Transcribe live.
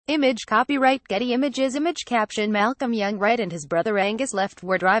Image copyright Getty Images. Image caption Malcolm Young Wright and his brother Angus left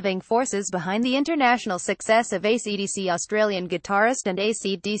were driving forces behind the international success of AC/DC. Australian guitarist and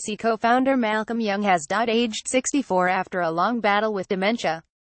AC/DC co-founder Malcolm Young has died aged 64 after a long battle with dementia.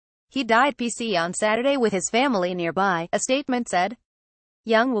 He died PC on Saturday with his family nearby, a statement said.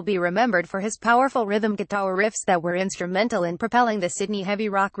 Young will be remembered for his powerful rhythm guitar riffs that were instrumental in propelling the Sydney heavy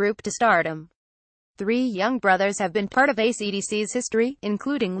rock group to stardom. 3 young brothers have been part of AC/DC's history,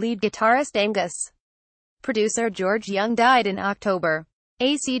 including lead guitarist Angus. Producer George Young died in October.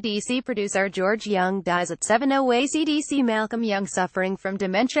 AC/DC producer George Young dies at 70. AC/DC Malcolm Young suffering from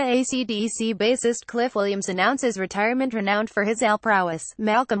dementia. AC/DC bassist Cliff Williams announces retirement. Renowned for his prowess,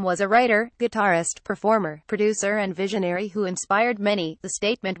 Malcolm was a writer, guitarist, performer, producer and visionary who inspired many, the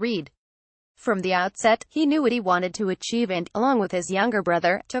statement read. From the outset, he knew what he wanted to achieve and, along with his younger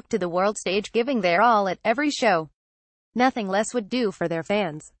brother, took to the world stage, giving their all at every show. Nothing less would do for their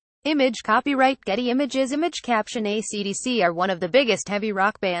fans. Image copyright Getty Images. Image caption AC/DC are one of the biggest heavy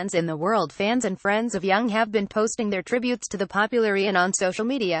rock bands in the world. Fans and friends of Young have been posting their tributes to the popular Ian on social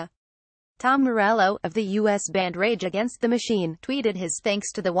media. Tom Morello, of the US band Rage Against the Machine, tweeted his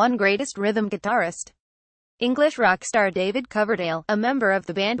thanks to the one greatest rhythm guitarist. English rock star David Coverdale, a member of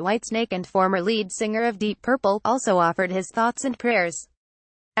the band Whitesnake and former lead singer of Deep Purple, also offered his thoughts and prayers.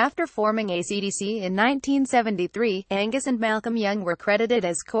 After forming AC/DC in 1973, Angus and Malcolm Young were credited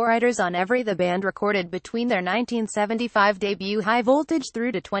as co-writers on every the band recorded between their 1975 debut High Voltage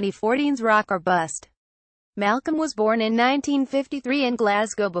through to 2014's Rock or Bust. Malcolm was born in 1953 in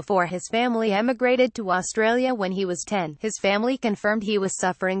Glasgow before his family emigrated to Australia when he was 10. His family confirmed he was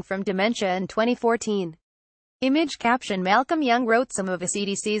suffering from dementia in 2014. Image caption Malcolm Young wrote some of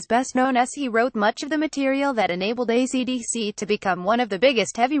AC/DC's best known as he wrote much of the material that enabled AC/DC to become one of the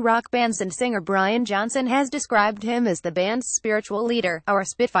biggest heavy rock bands, and singer Brian Johnson has described him as the band's spiritual leader, our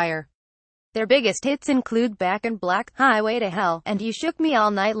Spitfire. Their biggest hits include Back in Black, Highway to Hell, and You Shook Me All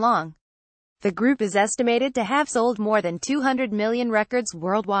Night Long. The group is estimated to have sold more than 200 million records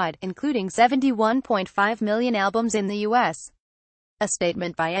worldwide, including 71.5 million albums in the US. A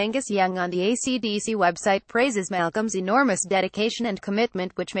statement by Angus Young on the AC/DC website praises Malcolm's enormous dedication and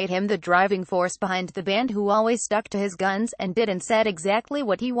commitment, which made him the driving force behind the band, who always stuck to his guns and did and said exactly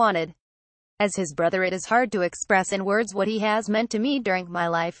what he wanted. As his brother, it is hard to express in words what he has meant to me during my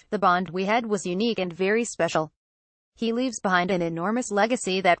life. The bond we had was unique and very special. He leaves behind an enormous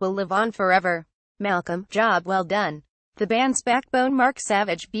legacy that will live on forever. Malcolm, job well done. The band's backbone. Mark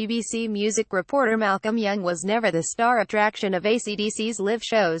Savage, BBC music reporter. Malcolm Young was never the star attraction of AC/DC's live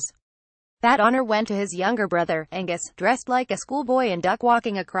shows. That honor went to his younger brother, Angus, dressed like a schoolboy and duck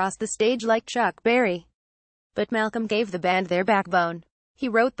walking across the stage like Chuck Berry. But Malcolm gave the band their backbone. He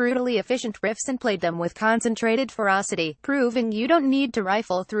wrote brutally efficient riffs and played them with concentrated ferocity, proving you don't need to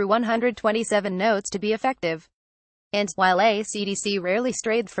rifle through 127 notes to be effective. And, while AC/DC rarely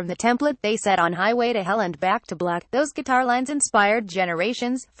strayed from the template they set on Highway to Hell and Back to Black, those guitar lines inspired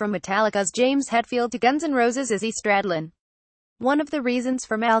generations, from Metallica's James Hetfield to Guns N' Roses' Izzy Stradlin. One of the reasons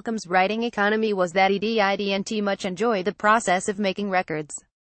for Malcolm's writing economy was that he didn't much enjoy the process of making records.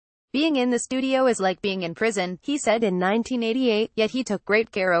 Being in the studio is like being in prison, he said in 1988, yet he took great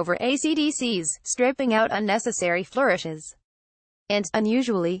care over AC/DC's, stripping out unnecessary flourishes. And,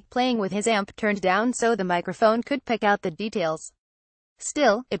 unusually, playing with his amp turned down so the microphone could pick out the details.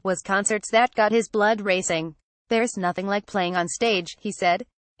 Still, it was concerts that got his blood racing. There's nothing like playing on stage, he said.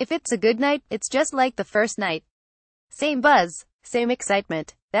 If it's a good night, it's just like the first night. Same buzz, same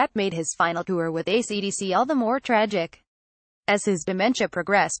excitement. That made his final tour with AC/DC all the more tragic. As his dementia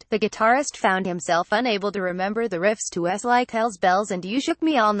progressed, the guitarist found himself unable to remember the riffs to S like Hell's Bells and You Shook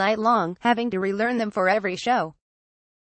Me All Night Long, having to relearn them for every show.